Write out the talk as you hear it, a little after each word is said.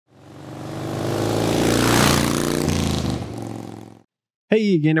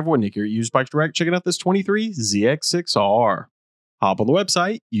Hey again, everyone. Nick here at Used Bikes Direct, checking out this 23 ZX-6R. Hop on the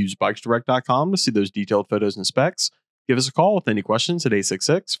website, usedbikesdirect.com, to see those detailed photos and specs. Give us a call with any questions at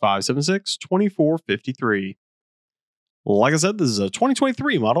 866-576-2453. Like I said, this is a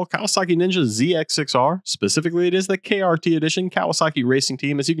 2023 model Kawasaki Ninja ZX-6R. Specifically, it is the KRT edition Kawasaki Racing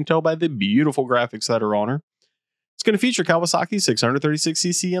Team, as you can tell by the beautiful graphics that are on her. It's going to feature Kawasaki's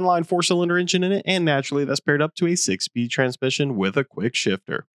 636cc inline 4-cylinder engine in it, and naturally that's paired up to a 6-speed transmission with a quick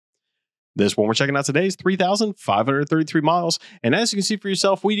shifter. This one we're checking out today is 3,533 miles, and as you can see for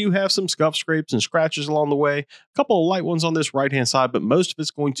yourself, we do have some scuff, scrapes, and scratches along the way. A couple of light ones on this right-hand side, but most of it's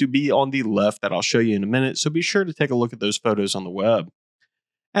going to be on the left that I'll show you in a minute, so be sure to take a look at those photos on the web.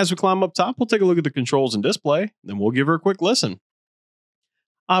 As we climb up top, we'll take a look at the controls and display, then we'll give her a quick listen.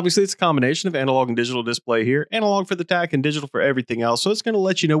 Obviously, it's a combination of analog and digital display here, analog for the tach and digital for everything else, so it's going to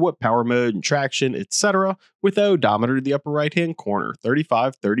let you know what power mode and traction, etc., with the odometer in the upper right-hand corner,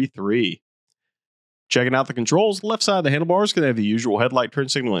 3533. Checking out the controls, left side of the handlebars is going to have the usual headlight, turn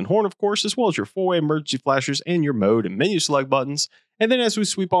signal, and horn, of course, as well as your 4-way emergency flashers and your mode and menu select buttons. And then as we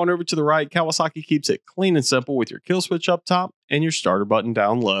sweep on over to the right, Kawasaki keeps it clean and simple with your kill switch up top and your starter button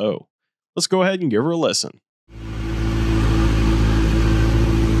down low. Let's go ahead and give her a listen.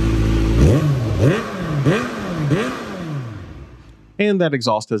 And that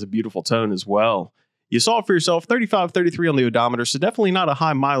exhaust has a beautiful tone as well. You saw it for yourself, 3533 on the odometer, so definitely not a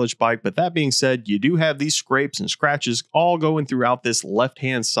high mileage bike, but that being said, you do have these scrapes and scratches all going throughout this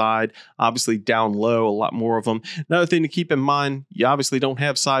left-hand side, obviously down low, a lot more of them. Another thing to keep in mind, you obviously don't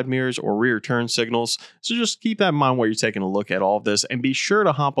have side mirrors or rear turn signals, so just keep that in mind while you're taking a look at all of this, and be sure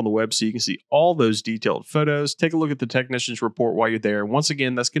to hop on the web so you can see all those detailed photos. Take a look at the technician's report while you're there. Once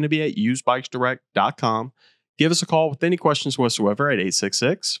again, that's going to be at usedbikesdirect.com. Give us a call with any questions whatsoever at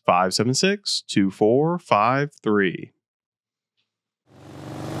 866-576-2453.